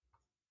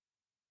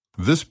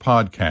This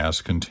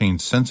podcast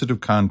contains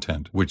sensitive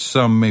content, which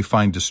some may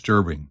find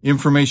disturbing.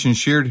 Information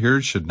shared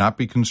here should not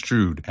be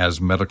construed as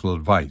medical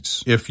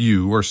advice. If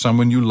you or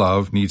someone you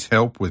love needs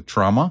help with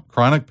trauma,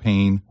 chronic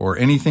pain, or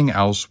anything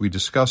else we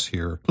discuss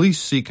here, please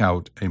seek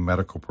out a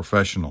medical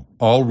professional.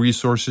 All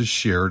resources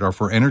shared are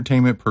for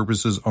entertainment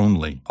purposes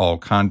only. All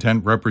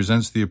content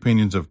represents the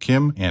opinions of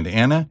Kim and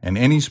Anna and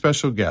any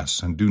special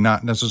guests and do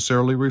not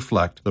necessarily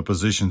reflect the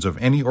positions of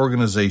any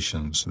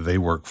organizations they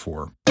work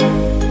for.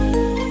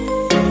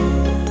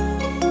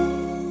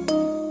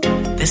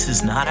 This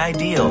is not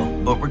ideal,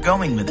 but we're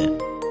going with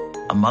it.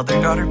 A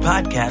mother-daughter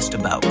podcast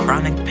about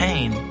chronic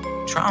pain,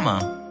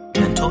 trauma,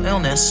 mental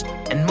illness,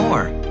 and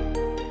more.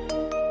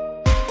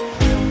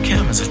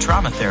 Kim is a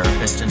trauma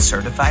therapist and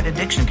certified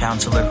addiction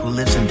counselor who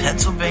lives in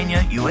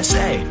Pennsylvania,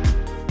 USA.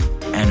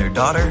 And her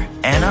daughter,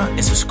 Anna,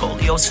 is a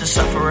scoliosis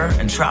sufferer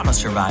and trauma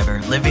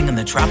survivor living in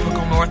the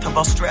tropical north of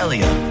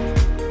Australia.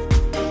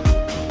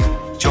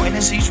 Join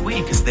us each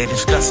week as they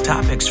discuss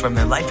topics from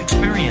their life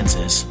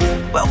experiences.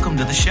 Welcome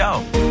to the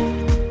show.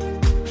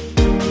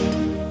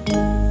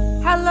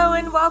 Hello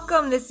and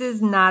welcome. This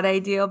is Not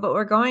Ideal, but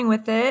we're going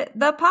with it.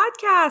 The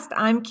podcast.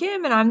 I'm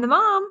Kim and I'm the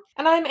mom.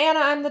 And I'm Anna,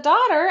 I'm the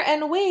daughter,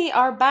 and we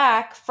are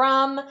back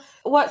from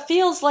what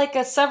feels like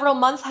a several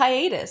month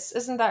hiatus.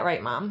 Isn't that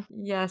right, Mom?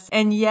 Yes.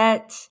 And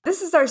yet,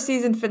 this is our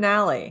season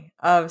finale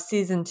of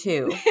season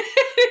 2.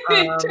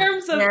 In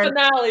terms of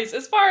finales,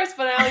 as far as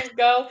finales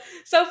go,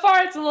 so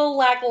far it's a little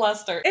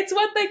lackluster. It's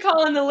what they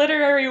call in the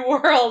literary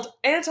world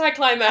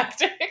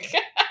anticlimactic.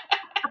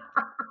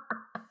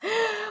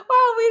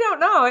 Well, we don't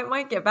know. It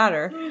might get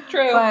better.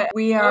 True. But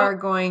we are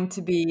going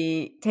to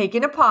be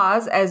taking a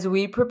pause as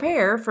we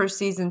prepare for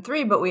season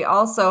 3. But we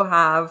also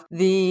have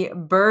the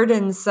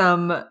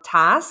burdensome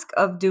task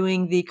of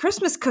doing the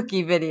Christmas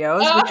cookie videos,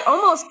 which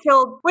almost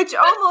killed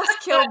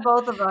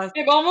both of us.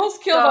 It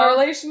almost killed our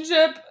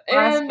relationship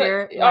and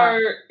year,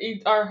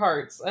 our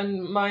hearts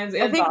and minds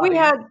and I think bodies. we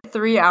had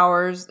 3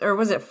 hours, or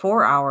was it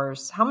 4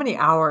 hours? How many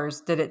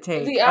hours did it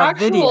take? The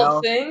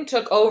actual thing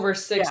took over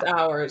 6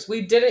 hours.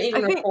 We didn't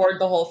even record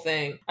the whole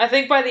thing. I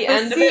think by the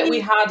end of it, we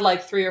had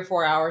like 3 or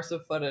 4 hours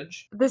of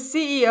footage. The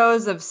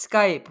CEOs of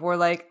Skype were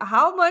like,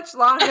 how much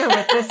longer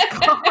with this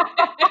call?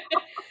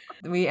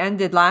 We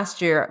ended last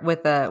year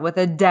with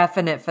a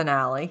definite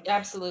finale.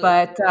 Absolutely.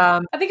 But I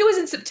think it was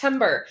in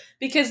September,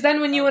 because then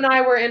when you and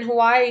I were in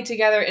Hawaii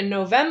together in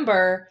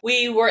November,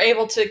 we were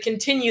able to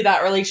continue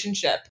that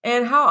relationship.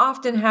 And how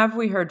often have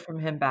we heard from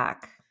him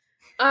back?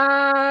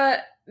 Not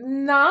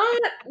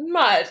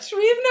much.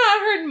 We have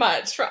not heard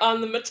much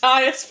on the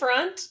Matthias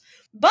front.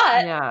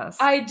 But yes.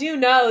 I do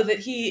know that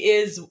he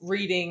is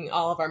reading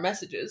all of our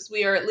messages.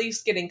 We are at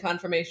least getting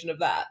confirmation of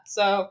that.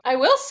 So I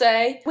will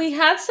say we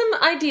had some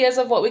ideas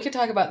of what we could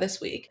talk about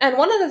this week. And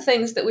one of the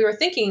things that we were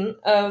thinking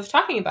of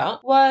talking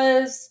about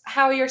was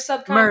how your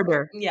subconscious...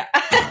 Murder. Yeah.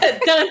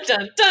 Dun,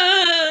 dun,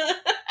 dun.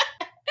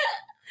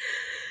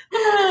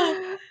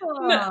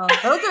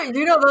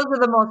 Those are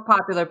the most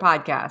popular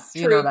podcasts.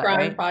 You know that,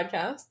 crime right?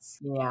 podcasts.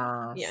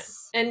 Yes.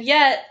 Yeah. And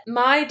yet,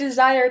 my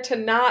desire to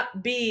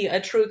not be a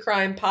true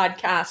crime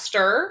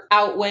podcaster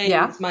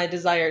outweighs my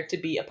desire to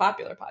be a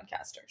popular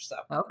podcaster. So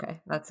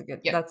okay, that's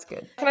good.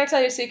 Can I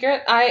tell you a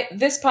secret?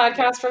 This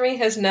podcast for me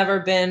has never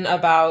been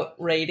about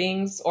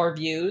ratings or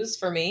views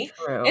for me.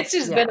 True. It's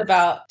just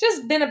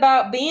been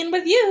about being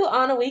with you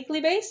on a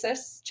weekly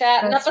basis,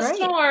 chatting up a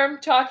storm,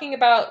 talking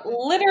about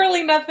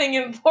literally nothing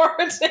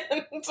important.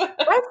 That's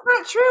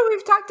not true.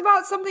 We've talked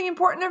about something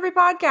important every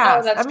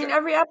podcast.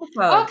 Every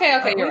episode.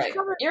 Okay, you're right.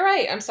 You're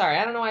right. I'm sorry.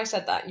 I don't know why I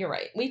said that. You're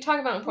right. We talk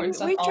about important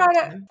stuff all the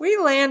time. We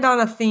land on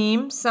a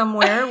theme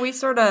somewhere. We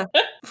sort of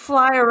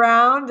fly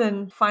around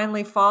and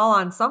finally fall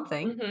on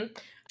something. Mm-hmm.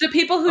 The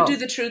people who do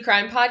the true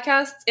crime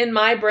podcasts, in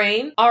my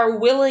brain, are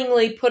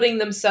willingly putting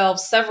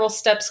themselves several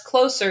steps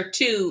closer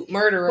to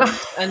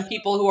murderers and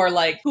people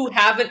who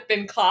haven't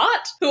been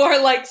caught, who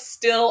are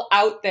still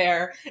out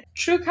there.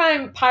 True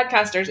crime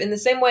podcasters, in the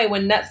same way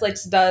when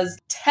Netflix does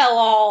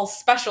tell-all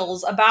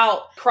specials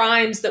about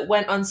crimes that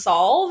went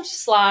unsolved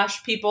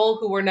 / people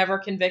who were never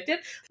convicted,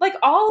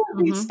 all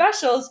of these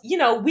specials,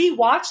 we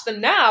watch them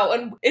now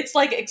and it's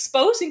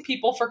exposing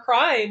people for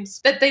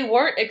crimes that they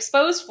weren't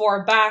exposed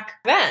for back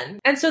then.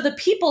 And so the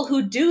people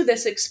who do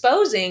this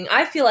exposing,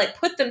 I feel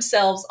put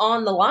themselves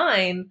on the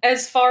line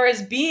as far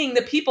as being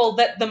the people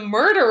that the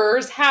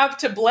murderers have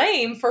to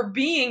blame for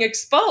being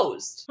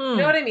exposed. You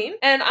know what I mean?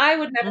 And I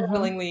would never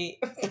willingly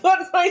put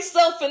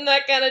myself in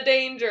that kind of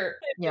danger.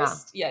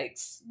 Just,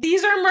 yikes.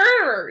 These are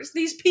murderers.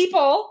 These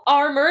people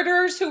are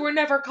murderers who were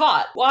never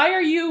caught. Why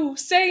are you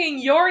saying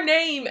your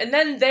name and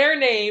then their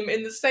name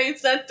in the same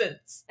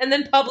sentence and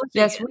then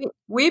publishing it?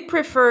 We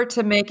prefer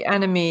to make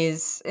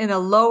enemies in a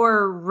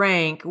lower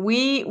rank.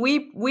 We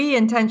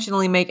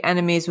intentionally make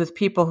enemies with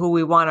people who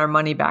we want our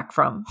money back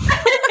from.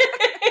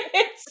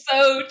 It's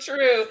so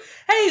true.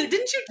 Hey,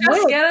 didn't you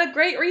just get a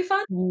great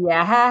refund?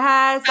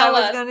 Yes, I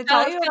was going to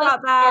tell you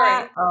about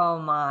that. Story. Oh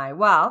my.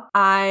 Well,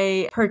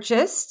 I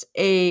purchased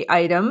a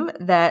item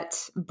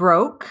that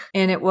broke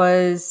and it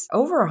was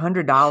over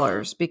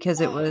 $100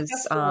 because it was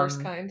That's the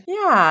worst kind.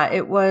 Yeah,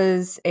 it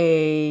was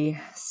a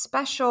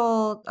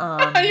special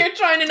You're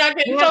trying to not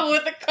get in trouble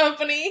with the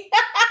company.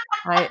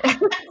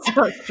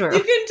 So true.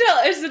 You can tell.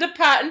 Is it a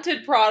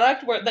patented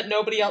product that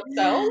nobody else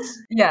sells?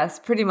 Yes,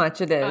 pretty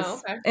much it is.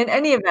 Oh, okay. In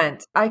any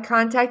event, I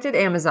contacted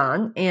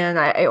Amazon and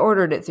I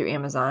ordered it through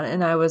Amazon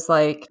and I was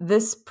like,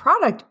 this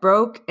product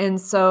broke and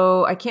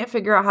so I can't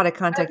figure out how to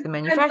contact the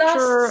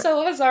manufacturer. And thus,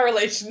 so has our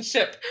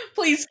relationship.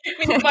 Please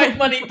give me my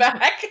money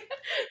back.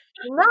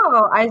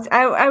 No,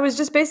 I was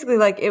just basically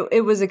like,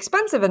 it was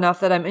expensive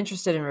enough that I'm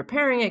interested in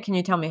repairing it. Can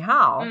you tell me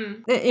how?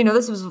 You know,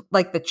 this was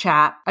like the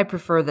chat. I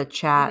prefer the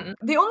chat.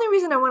 Mm-hmm. The only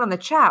reason I went on the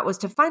chat was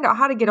to find out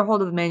how to get a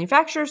hold of the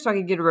manufacturer so I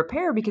could get a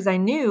repair because I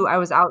knew I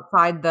was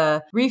outside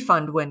the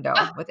refund window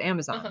with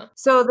Amazon. Uh-huh.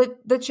 So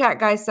the chat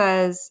guy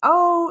says,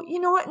 oh,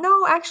 you know what?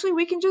 No, actually,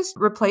 we can just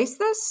replace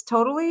this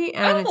totally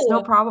and it's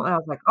no problem. And I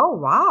was like, oh,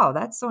 wow,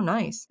 that's so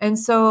nice. And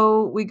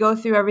so we go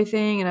through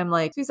everything and I'm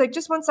like, he's like,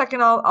 just 1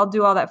 second, I'll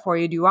do all that for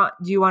you. Do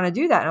you want to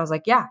do that? And I was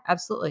like, yeah,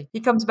 absolutely. He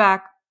comes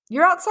back.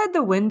 You're outside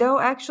the window,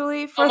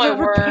 actually, for the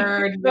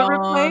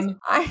replace.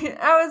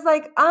 I was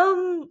like,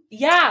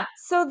 yeah.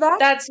 So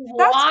that's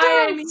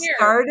why I'm here.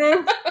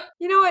 Started.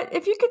 You know what?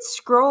 If you could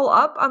scroll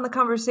up on the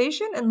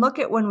conversation and look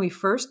at when we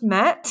first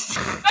met,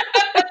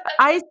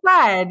 I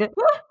said,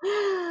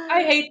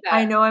 I hate that.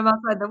 I know I'm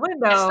outside the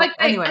window. It's like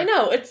anyway, I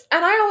know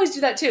and I always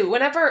do that too.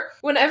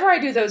 Whenever I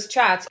do those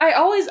chats, I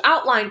always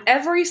outline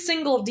every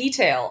single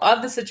detail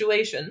of the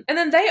situation, and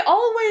then they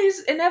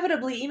always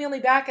inevitably email me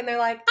back, and they're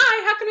like,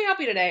 "Hi, how can we help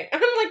you today?"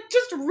 And I'm like,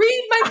 "Just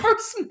read my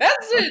first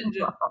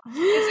message."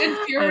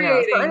 It's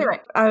infuriating. So anyway,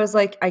 I was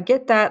like, I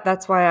get that.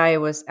 That's why I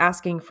was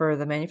asking for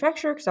the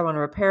manufacturer because I want to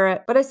repair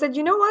it. But I said,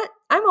 you know what?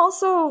 I'm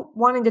also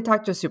wanting to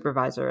talk to a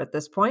supervisor at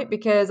this point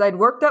because I'd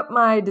worked up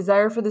my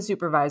desire for the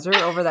supervisor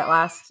over that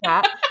last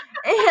chat.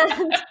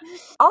 And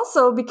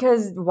also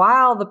because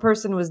while the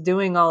person was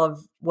doing all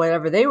of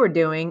whatever they were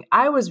doing,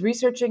 I was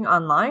researching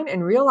online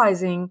and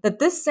realizing that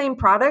this same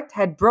product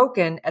had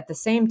broken at the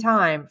same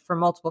time for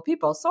multiple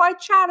people. So I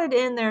chatted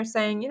in there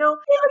saying, you know,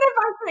 even if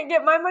I couldn't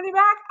get my money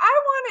back,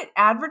 I want it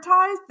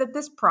advertised that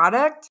this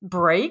product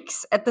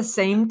breaks at the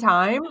same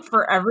time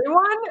for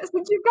everyone.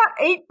 Since you've got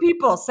 8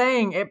 people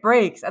saying it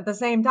breaks at the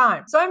same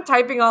time. So I'm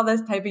typing all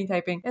this,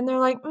 typing. And they're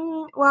like,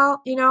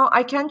 well, you know,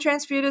 I can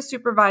transfer you to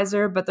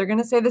supervisor, but they're going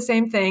to say the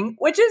same thing,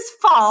 which is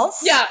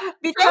false. Yeah.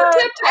 Because pro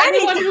tip to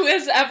anyone who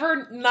has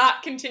ever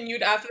not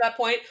continued after that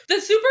point, the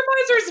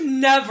supervisors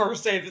never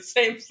say the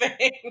same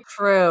thing.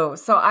 True.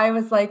 So I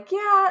was like,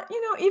 yeah,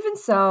 you know, even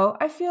so,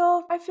 I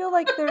feel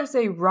like there's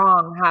a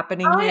wrong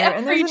happening here. I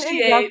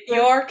appreciate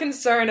your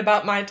concern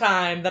about my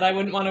time that I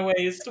wouldn't want to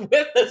waste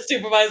with a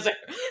supervisor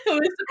who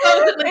is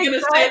supposedly going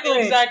to say the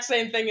exact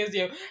same thing as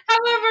you. However,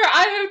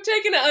 I have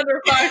taken it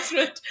under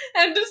advisement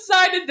and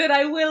decided that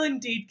I will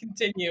indeed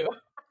continue.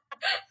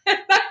 And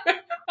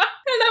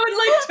I would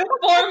like to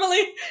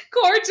formally,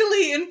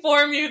 cordially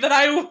inform you that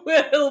I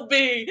will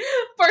be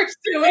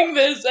pursuing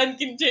this and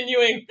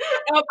continuing.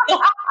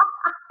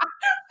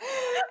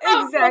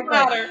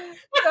 Exactly.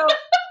 So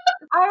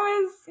I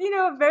was, you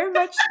know, very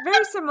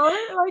similar.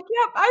 Like,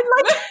 yep, I'm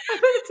going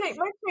to take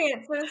my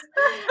chances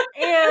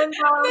and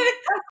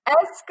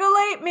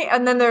escalate me.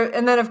 And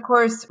then of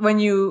course, when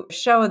you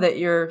show that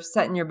you're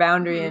setting your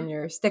boundary and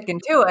you're sticking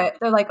to it,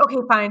 they're like, okay,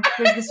 fine,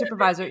 here's the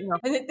supervisor, you know,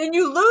 and then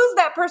you lose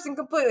that person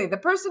completely. The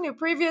person who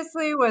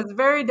previously was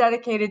very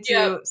dedicated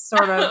to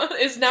sort of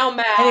is now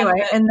mad.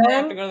 Anyway, and then they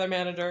have to go to their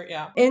manager.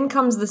 Yeah. In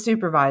comes the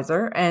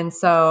supervisor. And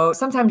so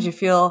sometimes you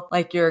feel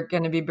like you're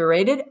going to be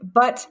berated,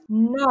 but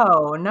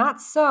no,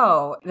 not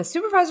so. The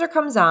supervisor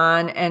comes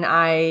on and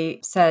I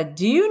said,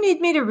 do you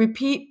need me to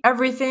repeat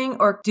everything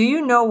or do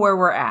you know where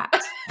we're at?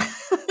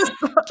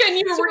 Can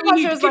you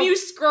read? Can you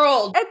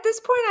scroll? At this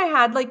point, I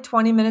had like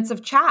 20 minutes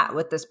of chat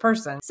with this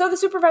person. So the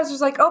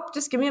supervisor's like, oh,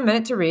 just give me a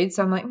minute to read.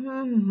 So I'm like,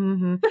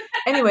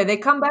 Anyway, they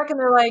come back and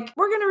they're like,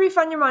 we're going to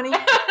refund your money. You're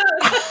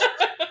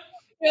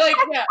like,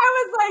 yeah.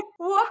 I was like,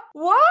 what?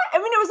 I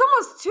mean, it was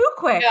almost too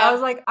quick. Yeah. I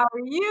was like, are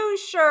you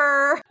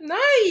sure?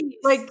 Nice.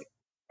 Like,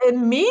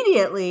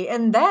 immediately.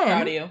 And then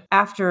proud of you.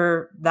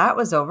 After that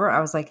was over, I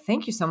was like,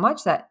 thank you so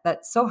much.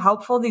 That's so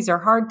helpful. These are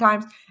hard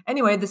times.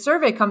 Anyway, the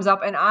survey comes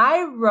up and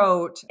I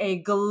wrote a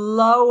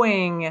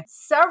glowing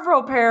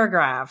several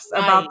paragraphs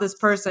about this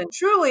person.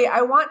 Truly,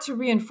 I want to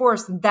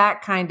reinforce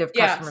that kind of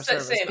customer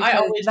service. Same. I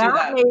always do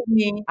that. Made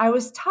me, I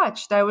was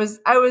touched. I was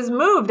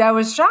moved. I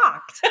was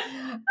shocked.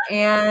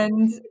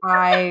 And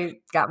I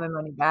got my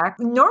money back.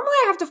 Normally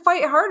I have to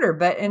fight harder,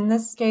 but in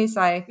this case,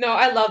 I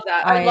love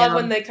that. I love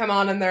when they come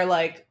on and they're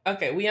like,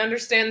 okay, we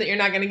understand that you're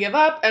not going to give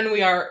up and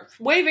we are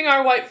waving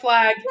our white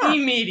flag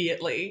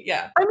immediately.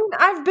 Yeah. I mean,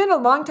 I've been a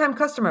longtime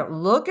customer.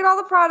 Look at all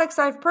the products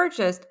I've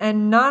purchased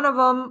and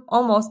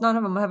almost none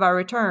of them have I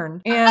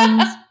returned.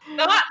 And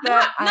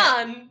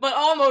None, but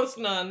almost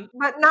none.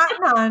 But not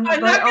none.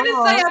 I'm not going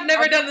to say I've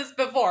never done this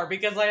before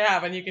because I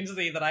have, and you can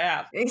see that I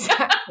have.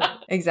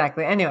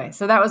 Exactly. Anyway,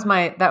 so that was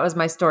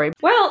my story.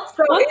 Well,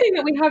 one thing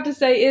that we have to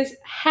say is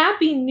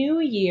Happy New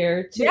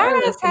Year to our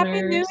listeners.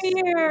 Happy New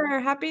Year.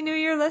 Happy New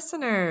Year,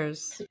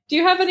 listeners. Do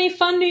you have any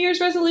fun New Year's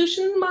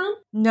resolutions, Mom?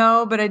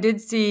 No, but I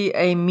did see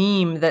a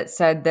meme that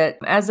said that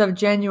as of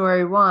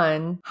January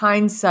 1,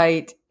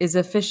 hindsight is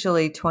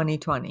officially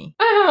 2020.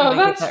 Oh,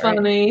 that's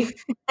funny.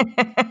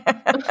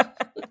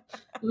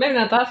 Maybe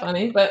not that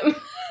funny, but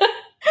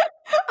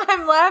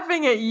I'm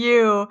laughing at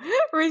you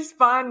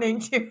responding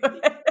to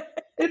it.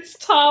 It's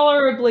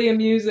tolerably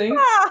amusing.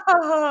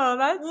 Oh,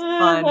 that's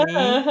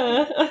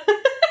funny.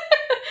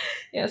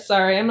 Yeah,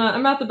 sorry, I'm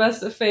not the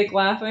best at fake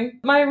laughing.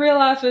 My real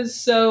laugh is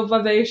so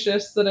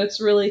vivacious that it's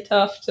really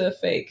tough to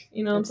fake.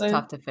 You know what I'm saying? It's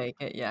tough to fake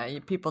it, yeah.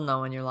 People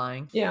know when you're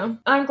lying. Yeah.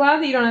 I'm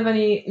glad that you don't have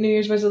any New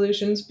Year's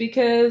resolutions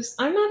because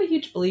I'm not a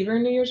huge believer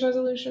in New Year's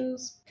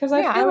resolutions. Because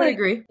I would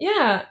agree.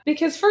 Yeah,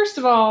 because first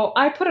of all,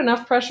 I put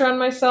enough pressure on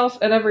myself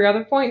at every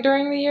other point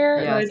during the year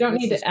that I don't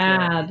need to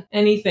add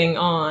anything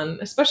on.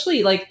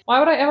 Especially, why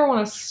would I ever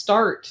want to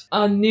start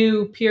a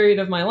new period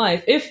of my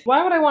life?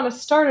 Why would I want to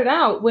start it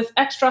out with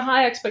extra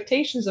high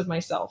expectations of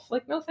myself?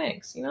 No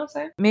thanks. You know what I'm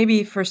saying?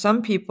 Maybe for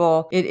some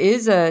people, it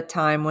is a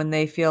time when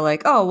they feel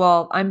like, oh,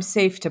 well, I'm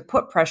safe to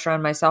put pressure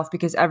on myself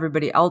because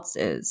everybody else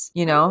is,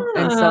 you know?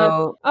 And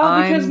so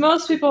because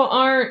most people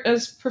aren't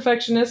as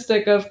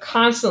perfectionistic of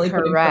constantly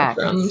putting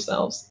pressure on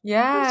themselves.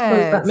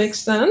 Yes. That makes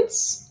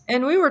sense.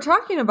 And we were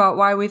talking about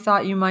why we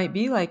thought you might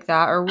be like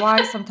that, or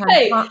why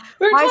sometimes.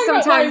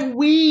 Why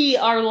we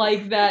are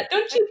like that.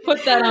 Don't you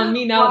put that on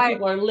me now that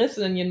people are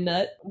listening, you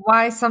nut.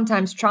 Why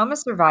sometimes trauma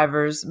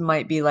survivors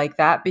might be like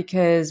that,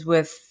 because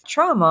with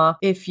trauma,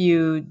 if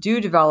you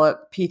do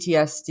develop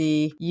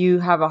PTSD, you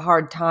have a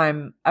hard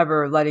time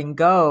ever letting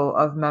go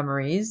of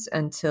memories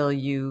until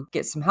you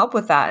get some help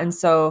with that. And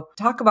so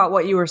talk about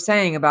what you were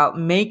saying about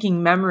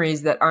making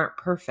memories that aren't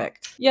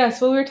perfect.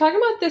 Yes, well, we were talking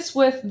about this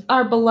with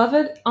our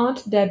beloved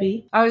Aunt Debbie.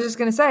 I was just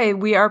going to say,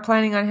 we are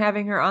planning on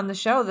having her on the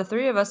show, the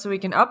three of us, so we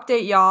can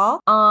update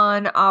y'all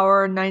on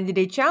our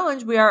 90-day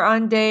challenge. We are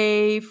on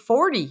day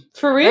 40.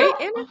 For real?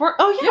 Right? We are,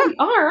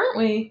 aren't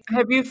we?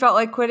 Have you felt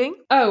like quitting?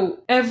 Oh,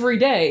 every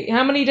day.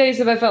 How many days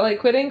have I felt like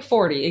quitting?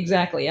 40,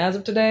 exactly. As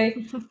of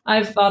today,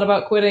 I've thought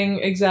about quitting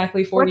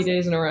exactly 40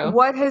 days in a row.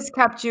 What has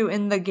kept you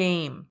in the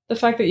game? The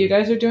fact that you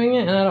guys are doing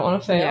it and I don't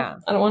want to fail. Yeah.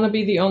 I don't want to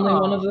be the only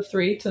one of the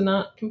three to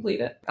not complete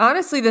it.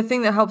 Honestly, the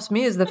thing that helps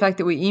me is the fact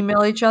that we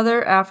email each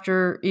other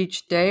after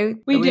each day.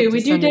 We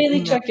do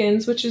daily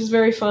check-ins, which is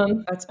very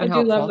fun. That's been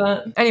helpful. I do love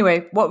that.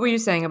 Anyway, what were you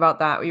saying about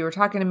that? You were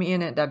talking to me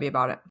and Aunt Debbie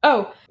about it.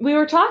 Oh, we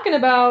were talking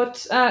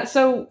about,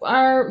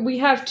 we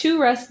have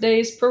 2 rest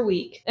days per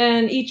week.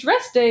 And each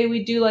rest day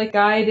we do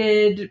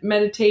guided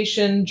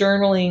meditation,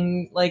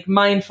 journaling,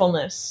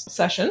 mindfulness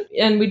session.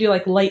 And we do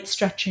light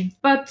stretching.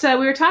 But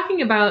we were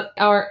talking about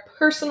our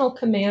personal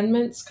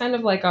commandments, kind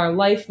of like our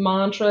life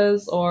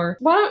mantras, or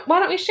why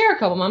don't we share a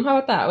couple, Mom? How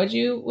about that? Would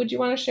you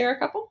want to share a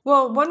couple?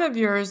 Well, one of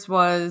yours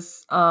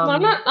was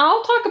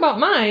I'll talk about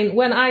mine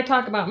when I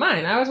talk about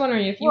mine. I was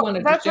wondering if you wanted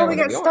to share. That's when we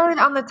got started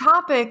on the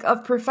topic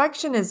of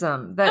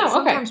perfectionism, that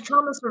sometimes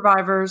trauma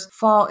survivors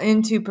fall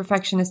into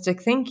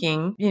perfectionistic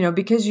thinking,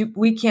 because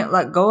we can't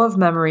let go of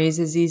memories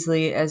as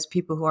easily as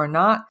people who are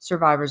not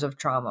survivors of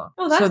trauma.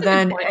 Oh, that's so a good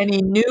then point.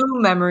 Any new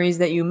memories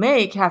that you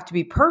make have to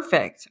be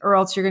perfect, or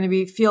else you're going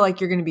to feel like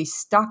you're going to be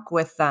stuck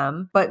with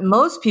them. But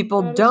most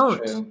people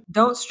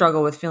don't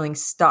struggle with feeling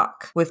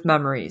stuck with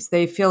memories.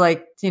 They feel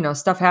like,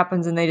 stuff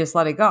happens and they just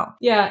let it go.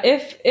 Yeah,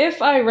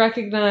 if I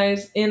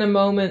recognize in a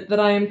moment that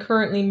I am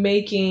currently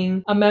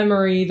making a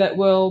memory that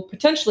will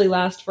potentially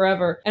last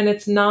forever and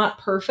it's not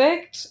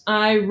perfect,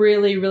 I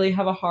really, really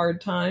have a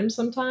hard time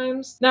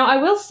sometimes. Now, I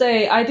will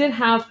say I did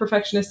have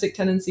perfectionistic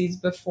tendencies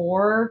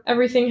before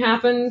everything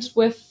happened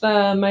with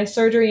my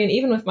surgery and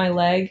even with my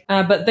leg,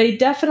 but they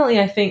definitely,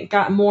 I think,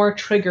 got more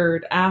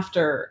triggered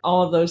after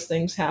all of those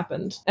things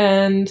happened.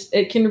 And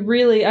I can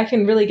really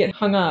get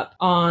hung up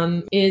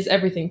on, is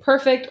everything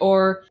perfect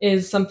or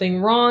is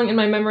something wrong in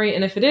my memory?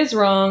 And if it is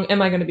wrong, am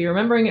I going to be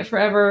remembering it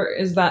forever?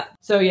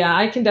 So yeah,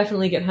 I can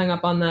definitely get hung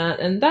up on that.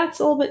 And that's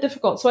a little bit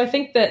difficult. So I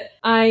think that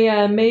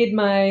I made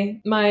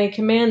my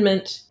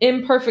commandment,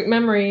 imperfect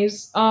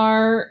memories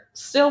are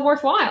still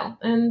worthwhile.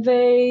 And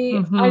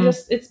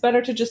it's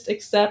better to just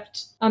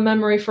accept a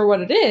memory for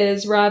what it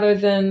is rather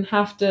than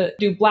have to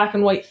do black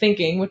and white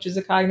thinking, which is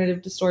a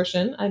cognitive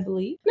distortion, I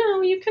believe.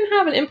 No, you can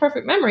have an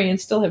imperfect memory and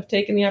still have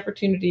taken the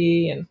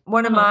opportunity. And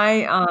one of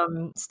my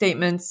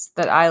statements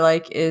that I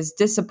like is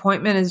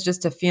disappointment is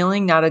just a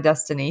feeling, not a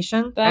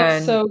destination.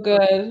 That's so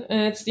good.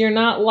 And you're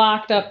not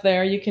locked up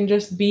there. You can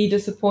just be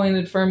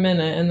disappointed for a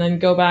minute and then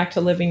go back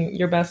to living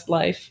your best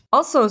life.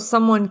 Also,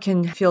 someone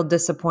can feel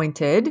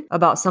disappointed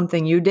about something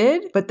something you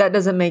did, but that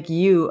doesn't make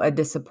you a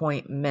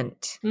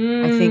disappointment.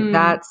 I think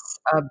that's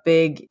a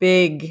big,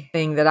 big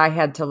thing that I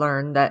had to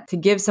learn, that to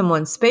give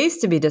someone space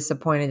to be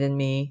disappointed in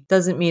me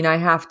doesn't mean I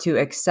have to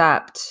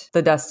accept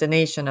the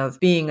destination of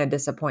being a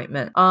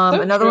disappointment.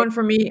 Another one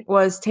for me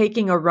was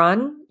taking a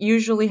run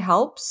usually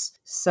helps.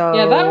 So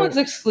yeah, that one's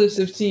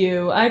exclusive to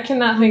you. I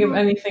cannot think of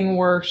anything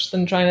worse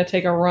than trying to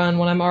take a run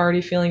when I'm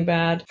already feeling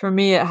bad. For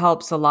me, it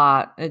helps a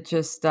lot. It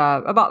just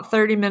about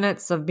 30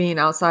 minutes of being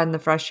outside in the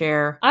fresh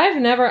air.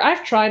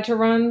 I've tried to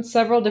run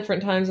several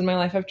different times in my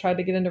life. I've tried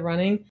to get into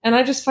running, and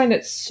I just find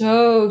it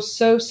so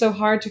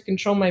hard to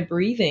control my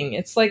breathing.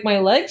 It's like my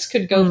legs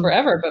could go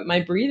forever, but my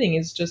breathing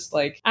is just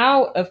like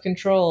out of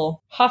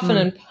control, huffing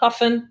and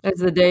puffing. As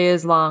the day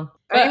is long.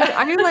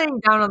 Are you laying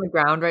down on the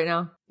ground right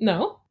now?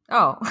 No.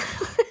 Oh.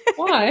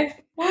 Why?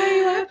 Why are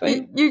you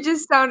laughing? You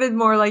just sounded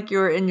more like you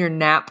were in your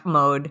nap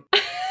mode.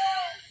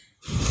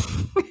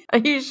 Are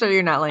you sure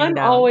you're not laying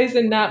down? I'm always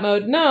in nap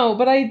mode. No,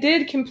 but I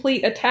did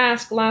complete a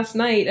task last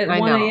night at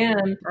 1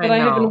 a.m. that I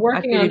have been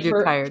working on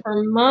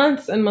for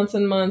months and months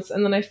and months.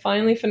 And then I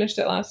finally finished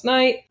it last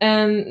night.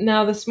 And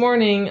now this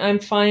morning, I'm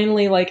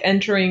finally like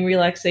entering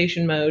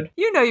relaxation mode.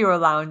 You know you were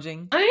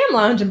lounging. I am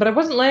lounging, but I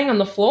wasn't laying on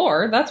the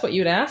floor. That's what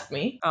you'd asked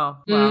me. Oh,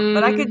 well,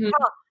 but I could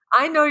tell.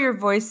 I know your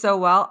voice so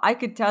well. I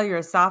could tell your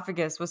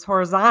esophagus was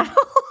horizontal.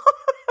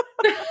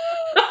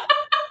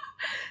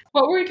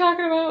 What were we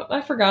talking about?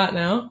 I forgot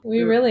now.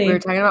 We were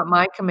talking about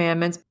my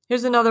commandments.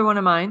 Here's another one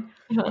of mine.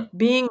 Uh-huh.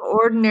 Being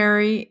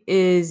ordinary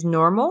is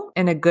normal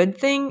and a good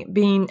thing.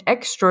 Being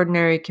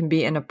extraordinary can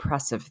be an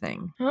oppressive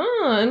thing.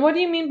 And what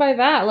do you mean by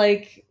that?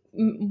 Like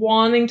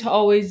wanting to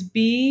always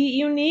be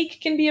unique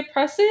can be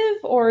oppressive?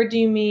 Or do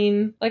you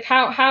mean like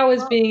how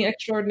is being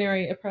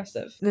extraordinary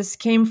oppressive? This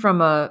came from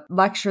a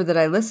lecture that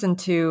I listened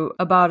to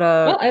about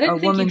I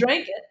didn't think you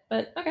drank it,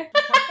 but okay.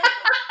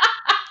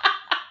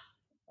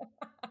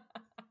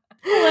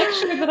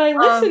 Lecture that I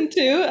listened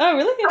to. Oh,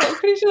 really? I'm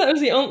pretty sure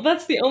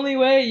that's the only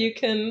way you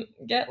can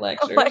get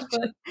lectures. But...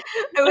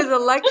 It was a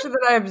lecture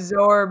that I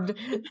absorbed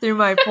through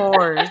my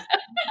pores.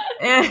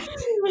 And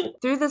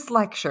through this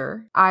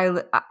lecture,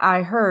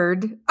 I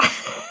heard...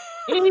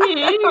 Yeah.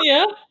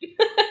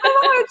 I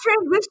don't want to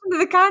transition to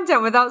the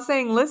content without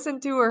saying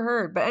listened to or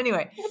heard. But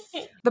anyway,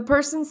 the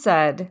person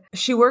said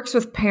she works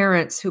with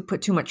parents who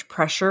put too much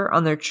pressure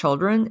on their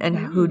children and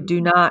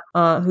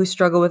who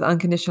struggle with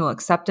unconditional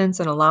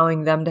acceptance and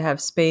allowing them to have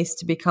space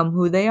to become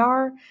who they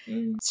are.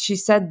 She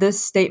said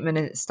this statement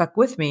and it stuck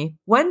with me.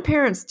 When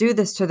parents do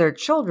this to their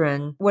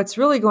children, what's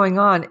really going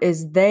on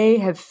is they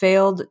have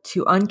failed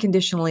to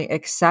unconditionally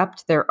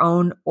accept their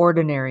own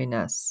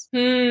ordinariness.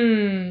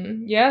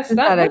 Yes,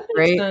 that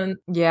great.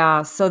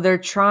 Yeah, so they're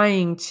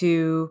trying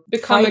to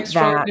become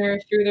extraordinary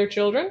through their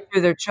children?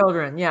 Through their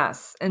children,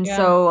 yes. And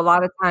so a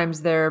lot of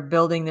times they're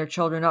building their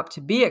children up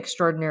to be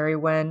extraordinary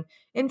when,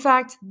 in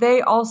fact,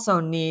 they also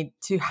need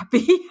to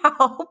be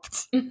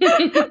helped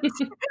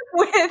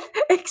with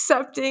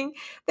accepting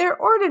their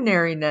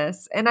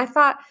ordinariness. And I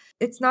thought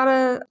it's not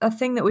a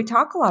thing that we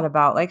talk a lot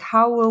about. Like,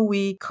 how will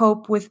we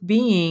cope with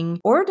being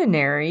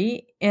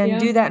ordinary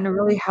and do that in a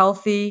really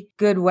healthy,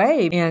 good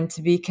way, and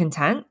to be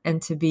content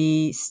and to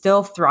be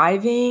still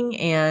thriving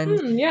and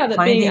that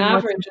being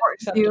average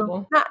is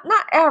acceptable.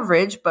 Not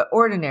average, but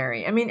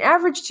ordinary. I mean,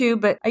 average too,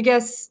 but I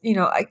guess,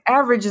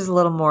 average is a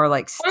little more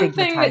like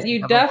stigmatizing. One thing that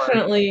you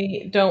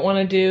definitely don't want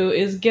to do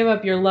is give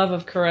up your love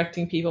of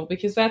correcting people,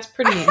 because that's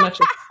pretty much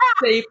a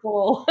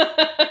staple.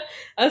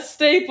 A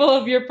staple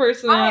of your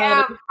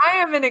personality. I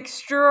am an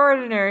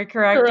extraordinary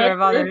corrector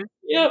of others.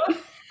 Yep.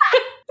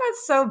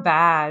 That's so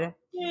bad.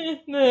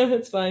 No,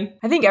 it's fine.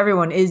 I think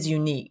everyone is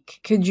unique.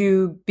 Could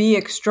you be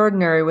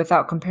extraordinary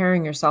without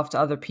comparing yourself to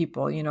other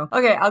people?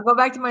 Okay, I'll go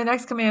back to my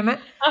next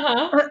commandment.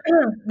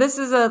 This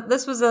was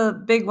a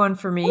big one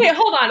for me. Wait,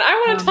 hold on.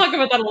 I want to talk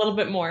about that a little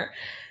bit more.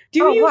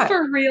 Do you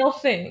for real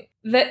think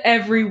that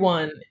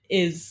everyone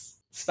is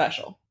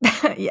special?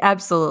 Yeah,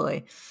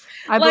 absolutely.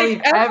 I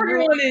believe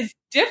everyone is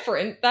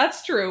different.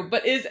 That's true.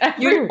 But is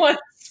everyone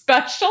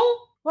special?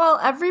 Well,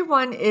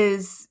 everyone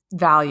is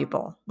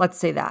valuable. Let's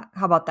say that.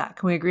 How about that?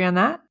 Can we agree on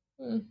that?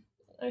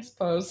 I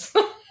suppose.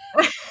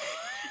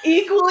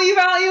 Equally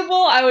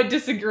valuable? I would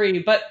disagree.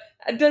 But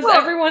does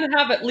everyone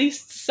have at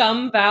least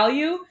some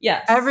value?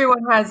 Yes.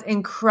 Everyone has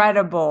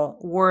incredible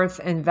worth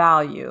and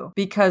value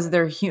because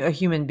they're a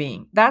human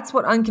being. That's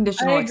what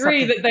unconditional acceptance. I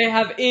agree that they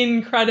have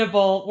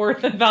incredible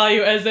worth and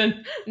value, as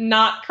in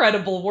not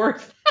credible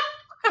worth.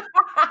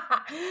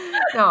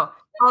 No.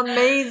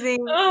 Amazing.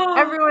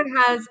 Everyone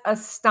has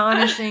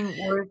astonishing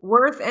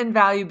worth and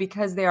value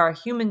because they are a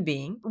human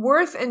being.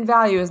 Worth and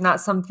value is not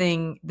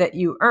something that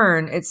you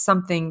earn. It's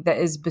something that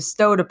is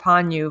bestowed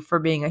upon you for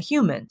being a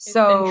human. It's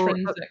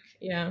intrinsic.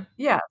 Yeah.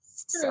 Yes.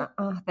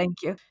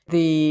 Thank you.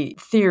 The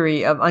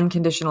theory of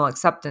unconditional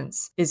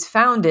acceptance is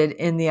founded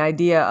in the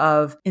idea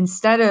of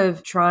instead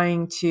of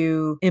trying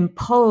to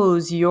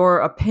impose your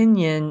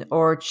opinion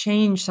or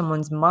change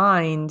someone's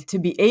mind to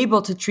be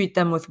able to treat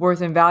them with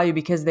worth and value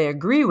because they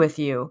agree with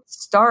you,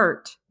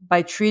 start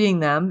by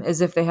treating them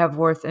as if they have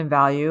worth and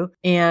value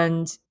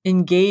and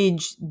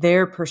engage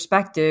their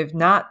perspective,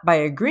 not by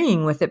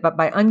agreeing with it, but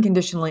by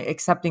unconditionally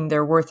accepting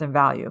their worth and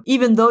value,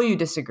 even though you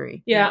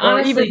disagree. Yeah,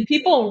 honestly,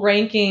 people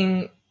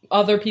ranking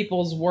other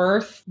people's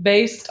worth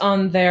based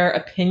on their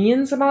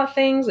opinions about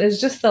things is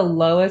just the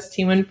lowest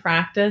human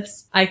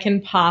practice I can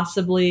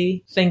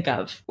possibly think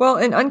of. Well,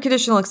 and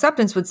unconditional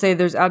acceptance would say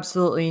there's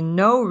absolutely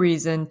no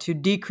reason to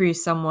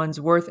decrease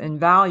someone's worth and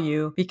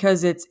value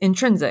because it's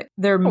intrinsic.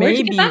 There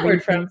may be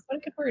word from? What a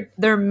good word.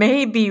 There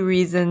may be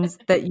reasons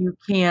that you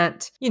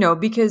can't,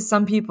 because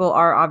some people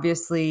are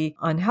obviously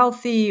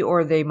unhealthy,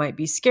 or they might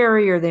be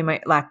scary, or they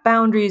might lack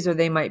boundaries, or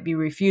they might be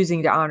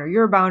refusing to honor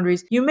your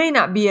boundaries. You may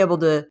not be able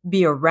to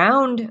be around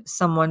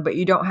someone, but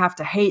you don't have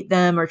to hate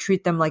them or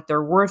treat them like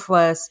they're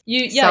worthless.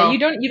 You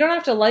don't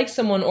have to like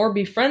someone or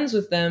be friends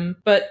with them,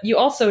 but you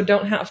also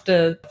don't have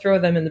to throw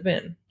them in the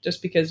bin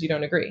just because you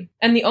don't agree.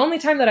 And the only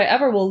time that I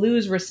ever will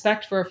lose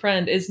respect for a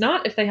friend is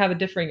not if they have a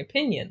differing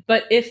opinion,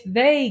 but if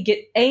they get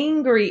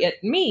angry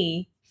at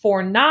me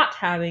for not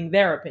having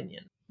their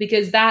opinion.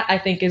 Because that, I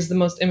think, is the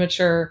most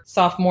immature,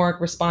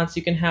 sophomoric response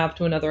you can have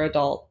to another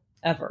adult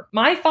ever.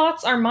 My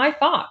thoughts are my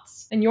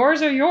thoughts and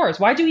yours are yours.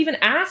 Why'd you even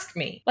ask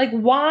me? Like,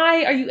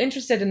 why are you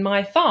interested in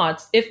my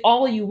thoughts if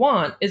all you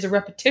want is a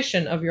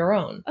repetition of your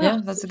own?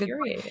 Yeah, that's a good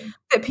point.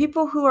 That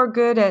people who are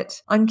good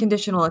at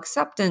unconditional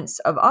acceptance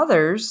of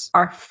others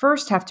are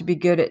first have to be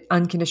good at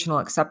unconditional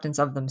acceptance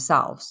of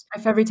themselves.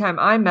 If every time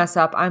I mess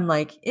up, I'm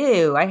like,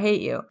 ew, I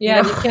hate you.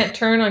 Yeah, you can't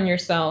turn on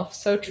yourself.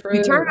 So true. If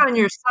you turn on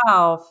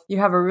yourself, you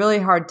have a really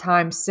hard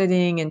time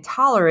sitting and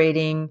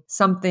tolerating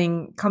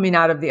something coming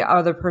out of the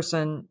other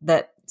person that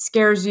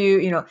scares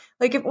you,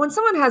 like when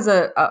someone has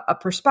a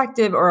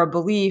perspective or a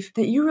belief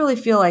that you really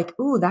feel like,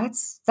 ooh,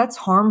 that's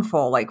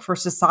harmful, like for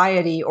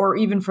society or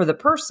even for the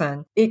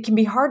person, it can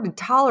be hard to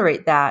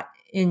tolerate that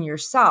in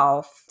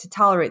yourself, to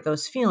tolerate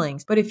those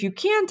feelings. But if you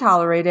can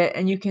tolerate it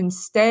and you can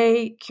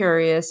stay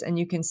curious and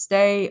you can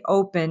stay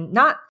open,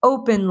 not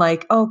open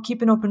like, oh,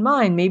 keep an open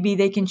mind, maybe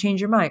they can change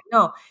your mind.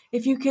 No,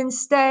 if you can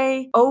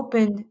stay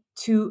open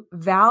to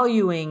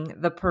valuing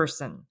the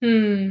person,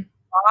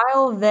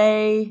 while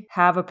they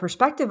have a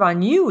perspective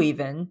on you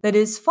even that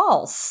is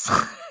false.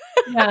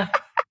 Yeah.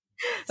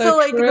 So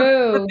like the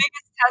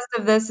biggest test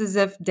of this is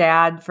if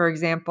dad, for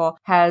example,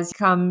 has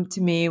come to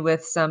me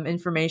with some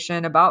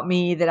information about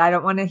me that I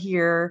don't want to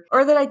hear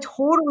or that I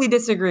totally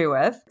disagree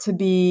with, to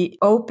be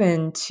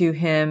open to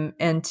him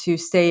and to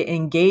stay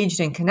engaged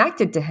and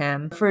connected to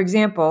him. For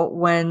example,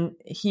 when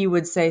he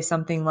would say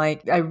something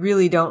like, I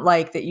really don't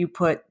like that you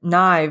put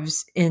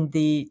knives in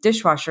the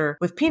dishwasher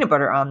with peanut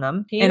butter on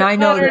them. And I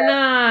know that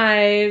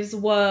knives.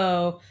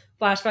 Whoa.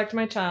 Flashback to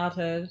my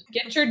childhood.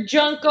 Get your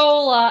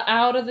junkola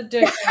out of the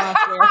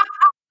dishwasher.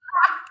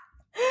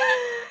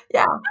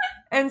 Yeah.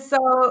 And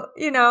so,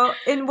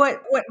 and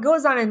what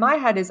goes on in my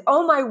head is,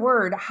 oh my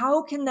word,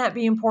 how can that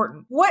be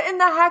important? What in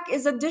the heck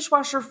is a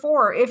dishwasher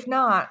for, if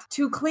not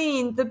to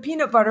clean the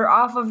peanut butter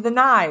off of the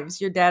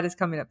knives? Your dad is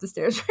coming up the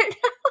stairs right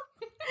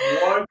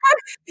now. What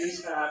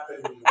is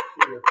happening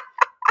here?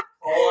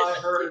 All I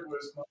heard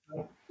was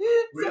my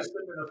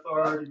wisdom and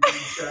authority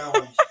being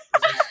challenged.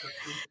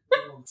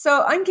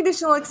 So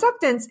unconditional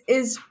acceptance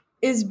is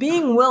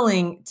being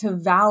willing to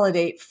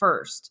validate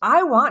first.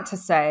 I want to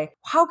say,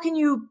 how can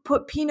you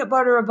put peanut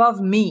butter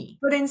above me?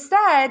 But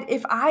instead,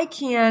 if I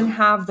can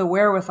have the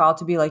wherewithal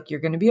to be like, you're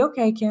going to be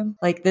okay, Kim.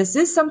 Like, this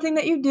is something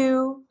that you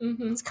do.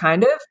 Mm-hmm. It's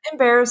kind of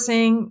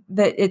embarrassing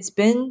that it's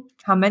been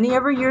how many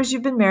ever years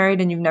you've been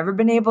married and you've never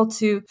been able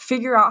to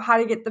figure out how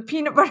to get the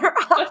peanut butter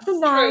off the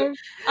knife.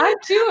 I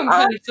too am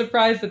kind of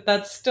surprised that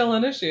that's still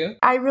an issue.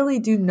 I really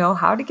do know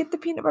how to get the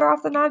peanut butter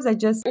off the knives.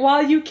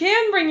 While you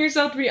can bring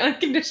yourself to be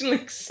unconditionally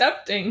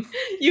accepting,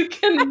 you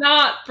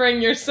cannot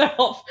bring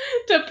yourself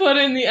to put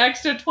in the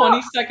extra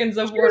 20 seconds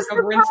of work of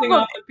rinsing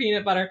off the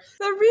peanut butter.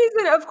 The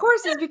reason, of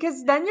course, is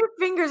because then your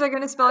fingers are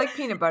going to smell like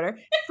peanut butter.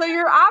 So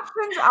your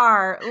options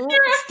are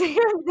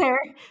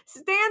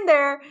stand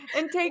there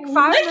and take 5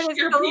 minutes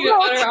your peanut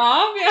butter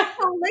off,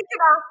 to lick it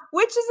off,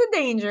 which is a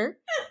danger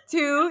to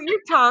your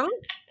tongue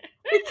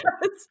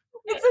because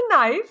it's a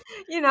knife,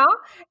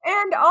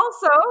 and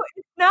also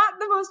it's not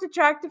the most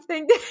attractive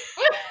thing to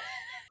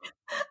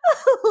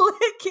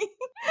licking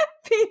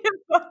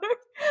peanut butter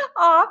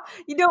off.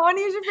 You don't want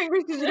to use your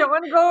fingers because you don't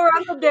want to go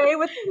around the day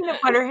with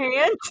peanut butter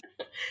hands.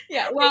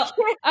 Yeah, well,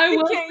 you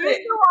can't use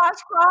the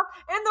washcloth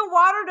and the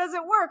water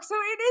doesn't work. So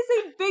it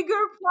is a bigger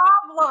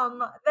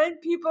problem than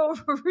people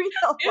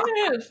realize.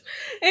 It is.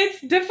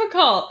 It's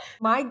difficult.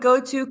 My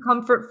go-to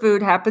comfort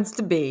food happens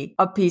to be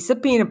a piece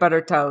of peanut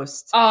butter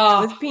toast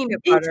with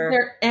peanut butter. Is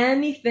there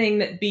anything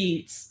that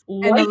beats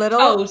white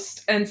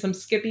toast and some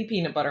Skippy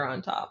peanut butter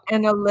on top?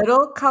 And a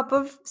little cup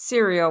of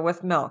cereal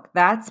with milk.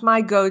 That's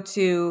my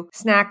go-to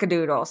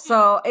snack-a-doodle.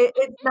 So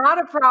it's not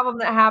a problem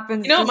that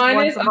happens just mine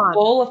once is a month.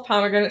 Bowl of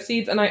pomegranate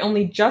seeds, and I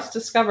only just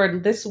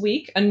discovered this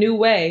week a new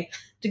way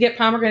to get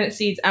pomegranate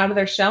seeds out of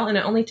their shell, and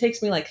it only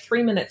takes me like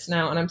 3 minutes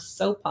now, and I'm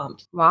so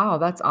pumped. Wow,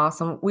 that's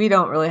awesome. We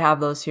don't really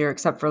have those here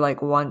except for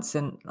like once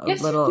in a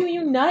little... Yes,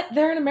 you nut.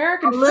 They're an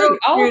American fruit.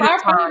 All of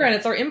our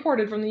pomegranates are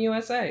imported from the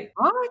USA.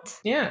 What?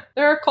 Yeah,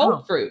 they're a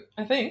cold fruit,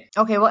 I think.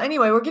 Okay, well,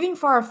 anyway, we're getting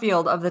far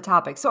afield of the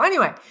topic. So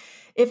anyway...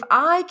 If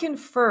I can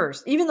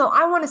first, even though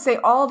I want to say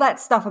all that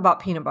stuff about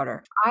peanut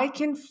butter, I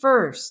can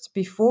first,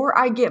 before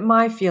I get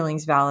my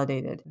feelings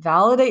validated,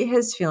 validate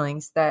his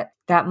feelings that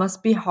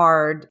must be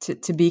hard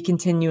to be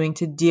continuing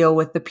to deal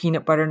with the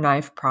peanut butter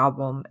knife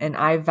problem. And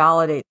I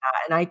validate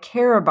that and I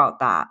care about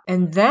that.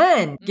 And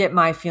then get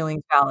my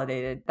feelings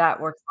validated. That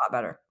works a lot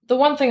better. The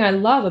one thing I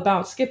love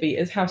about Skippy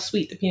is how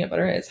sweet the peanut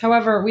butter is.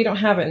 However, we don't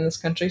have it in this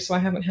country, so I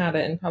haven't had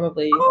it in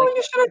probably... Oh,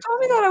 you should have told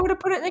me that. I would have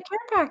put it in the care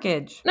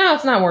package. No,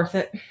 it's not worth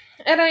it.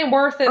 It ain't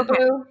worth it,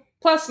 boo.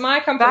 Plus, my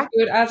comfort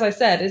food, as I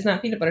said, is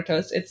not peanut butter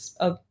toast. It's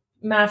a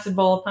massive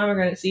bowl of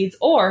pomegranate seeds,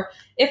 or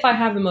if I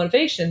have the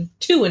motivation,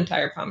 2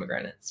 entire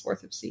pomegranates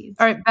worth of seeds.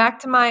 All right, back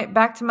to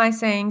my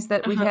sayings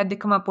that we had to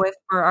come up with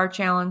for our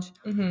challenge.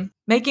 Mm-hmm.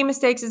 Making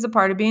mistakes is a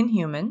part of being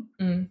human.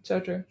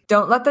 So true.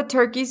 Don't let the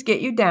turkeys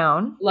get you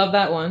down. Love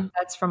that one.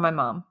 That's from my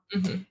mom.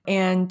 Mm-hmm.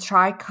 And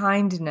try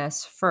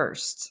kindness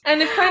first.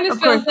 And if kindness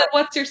fails, then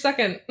what's your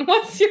second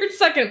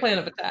plan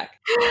of attack?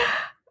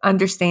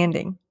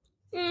 Understanding.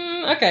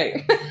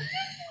 Okay.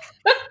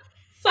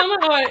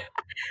 Somehow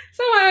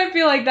I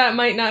feel like that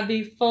might not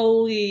be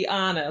fully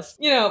honest.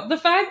 The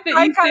fact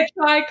that you say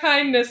try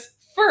kindness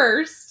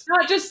first,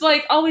 not just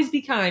like always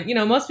be kind.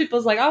 Most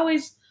people's like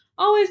always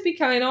be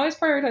kind, always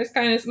prioritize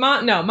kindness.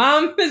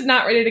 Mom is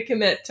not ready to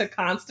commit to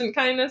constant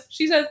kindness.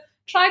 She says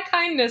try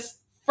kindness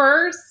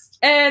first,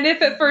 and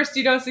if at first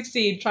you don't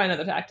succeed, try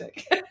another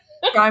tactic.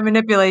 Try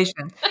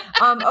manipulation.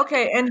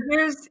 Okay, and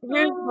here's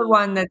the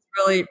one that's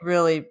really,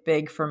 really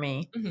big for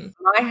me. Mm-hmm.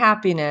 My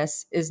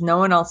happiness is no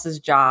one else's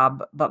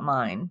job but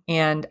mine.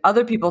 And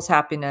other people's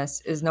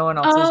happiness is no one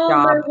else's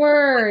job. Oh, my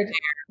word.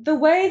 The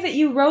way that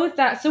you wrote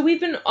that. So we've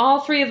been,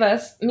 all 3 of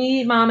us,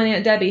 me, Mom, and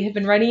Aunt Debbie, have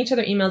been writing each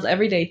other emails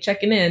every day,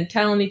 checking in,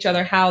 telling each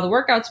other how the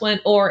workouts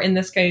went, or in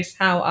this case,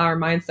 how our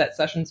mindset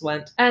sessions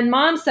went. And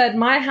Mom said,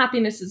 my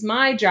happiness is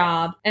my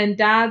job, and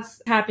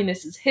Dad's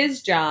happiness is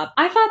his job.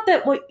 I thought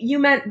that what you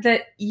meant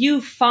that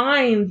you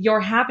find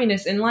your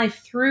happiness in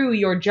life through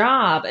your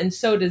job, and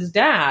so does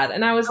Dad.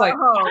 And I was like,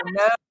 oh,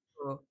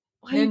 no.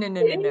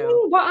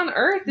 No. What on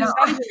earth does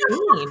that even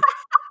mean?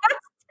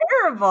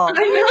 Terrible.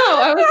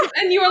 I know.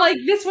 And you were like,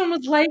 this one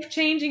was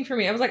life-changing for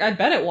me. I was like, I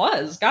bet it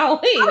was.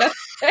 Golly, that's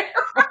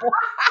terrible.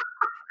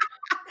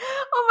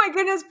 Oh my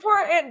goodness, poor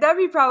Aunt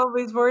Debbie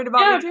probably is worried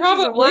about me too.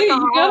 Probably.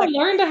 You gotta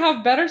learn to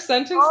have better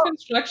sentence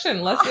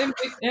construction, less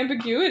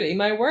ambiguity.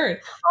 My word.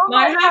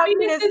 My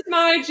happiness is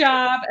my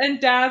job,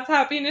 and Dad's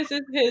happiness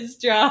is his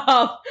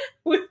job.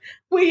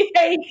 We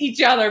hate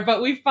each other,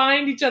 but we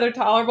find each other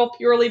tolerable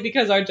purely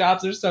because our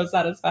jobs are so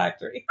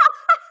satisfactory.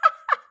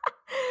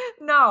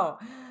 No.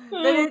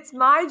 That it's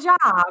my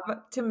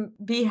job to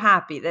be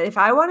happy. That if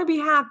I want to be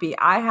happy,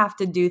 I have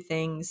to do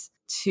things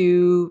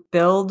to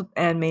build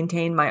and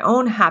maintain my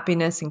own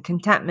happiness and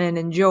contentment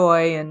and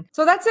joy. And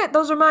so that's it.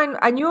 Those are mine.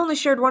 And you only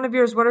shared one of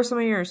yours. What are some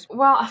of yours?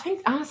 Well, I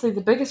think honestly,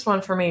 the biggest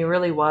one for me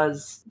really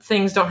was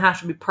things don't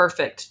have to be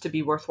perfect to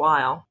be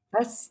worthwhile.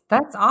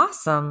 That's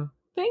awesome.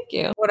 Thank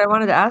you. What I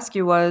wanted to ask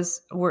you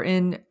was, we're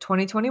in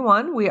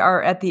 2021. We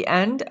are at the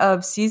end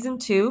of season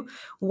 2.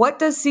 What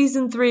does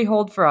season 3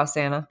 hold for us,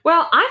 Anna?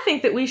 Well, I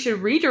think that we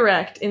should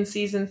redirect in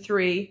season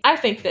 3. I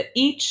think that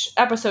each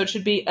episode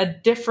should be a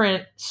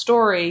different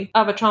story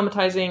of a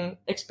traumatizing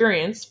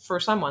experience for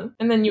someone.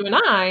 And then you and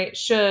I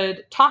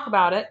should talk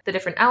about it, the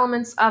different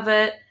elements of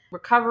it,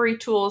 recovery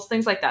tools,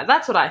 things like that.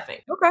 That's what I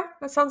think. Okay.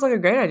 That sounds like a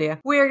great idea.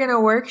 We are going to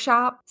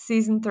workshop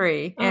season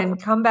 3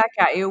 and come back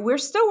at you. We're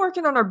still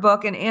working on our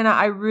book. And Anna,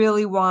 I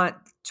really want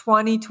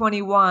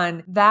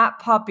 2021. That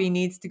puppy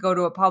needs to go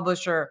to a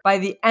publisher by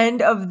the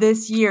end of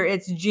this year.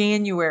 It's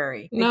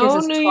January. No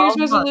New Year's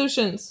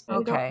resolutions.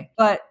 Okay.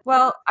 But,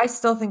 well, I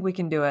still think we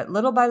can do it.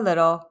 Little by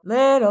little.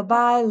 Little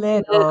by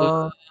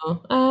little.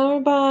 Hour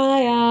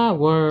by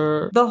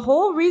hour. The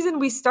whole reason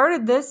we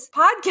started this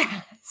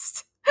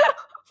podcast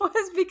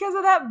was because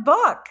of that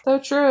book. So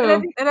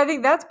true. And I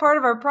think that's part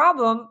of our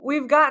problem.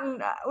 We've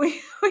gone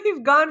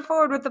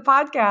forward with the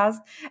podcast,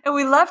 and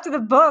we left the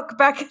book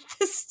back at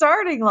the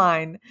starting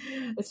line.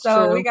 It's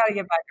so true. we got to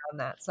get back on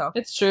that. So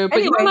it's true.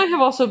 But you and I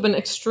have also been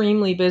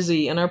extremely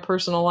busy in our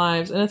personal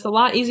lives, and it's a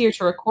lot easier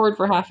to record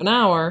for half an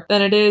hour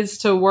than it is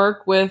to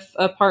work with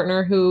a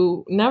partner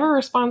who never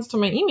responds to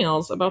my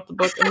emails about the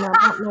book and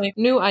about my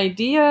new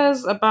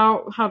ideas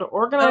about how to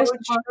organize. So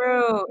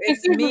true.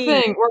 Here's the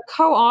thing: we're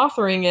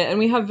co-authoring it, and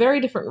we have very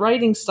different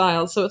writing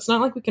styles, so it's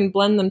not like we can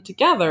blend them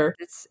together.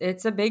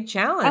 It's a big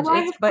challenge. And I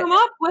have come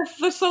up with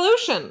the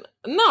solution.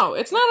 No,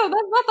 it's not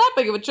that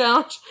big of a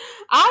challenge.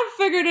 I've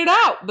figured it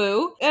out,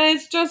 boo. And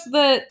it's just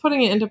that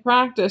putting it into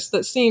practice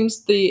that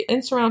seems the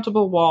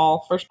insurmountable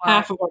wall for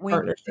half of our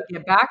partnership. We need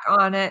to get back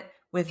on it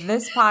with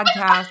this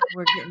podcast.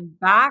 We're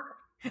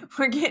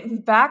getting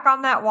back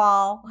on that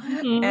wall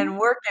and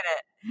working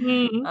it.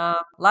 Mm-hmm.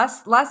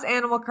 Less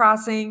Animal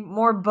Crossing,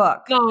 more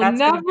book. No,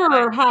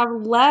 never have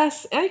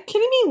less. Are you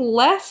kidding me?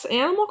 Less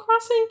Animal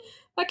Crossing?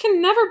 That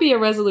can never be a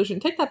resolution.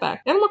 Take that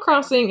back. Animal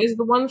Crossing is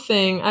the one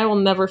thing I will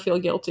never feel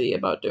guilty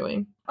about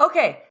doing.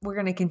 Okay, we're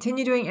going to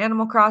continue doing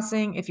Animal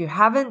Crossing. If you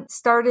haven't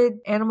started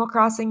Animal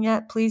Crossing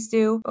yet, please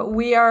do. But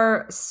we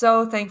are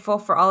so thankful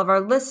for all of our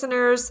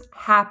listeners.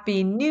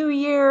 Happy New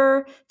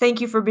Year.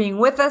 Thank you for being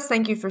with us.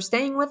 Thank you for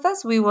staying with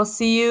us. We will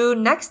see you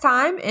next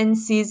time in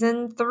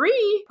season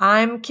 3.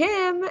 I'm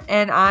Kim,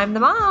 and I'm the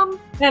mom.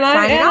 And I'm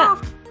Signing Anna.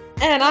 off.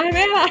 And I'm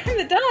Anna. I'm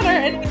the daughter.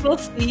 And we will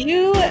see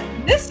you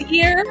this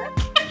year.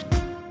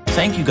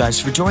 Thank you guys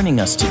for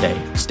joining us today.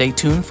 Stay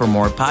tuned for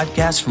more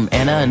podcasts from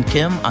Anna and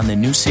Kim on the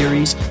new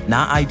series,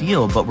 Not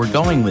Ideal, But We're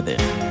Going With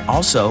It.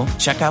 Also,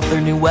 check out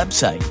their new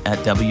website at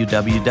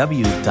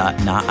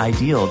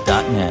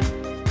www.notideal.net.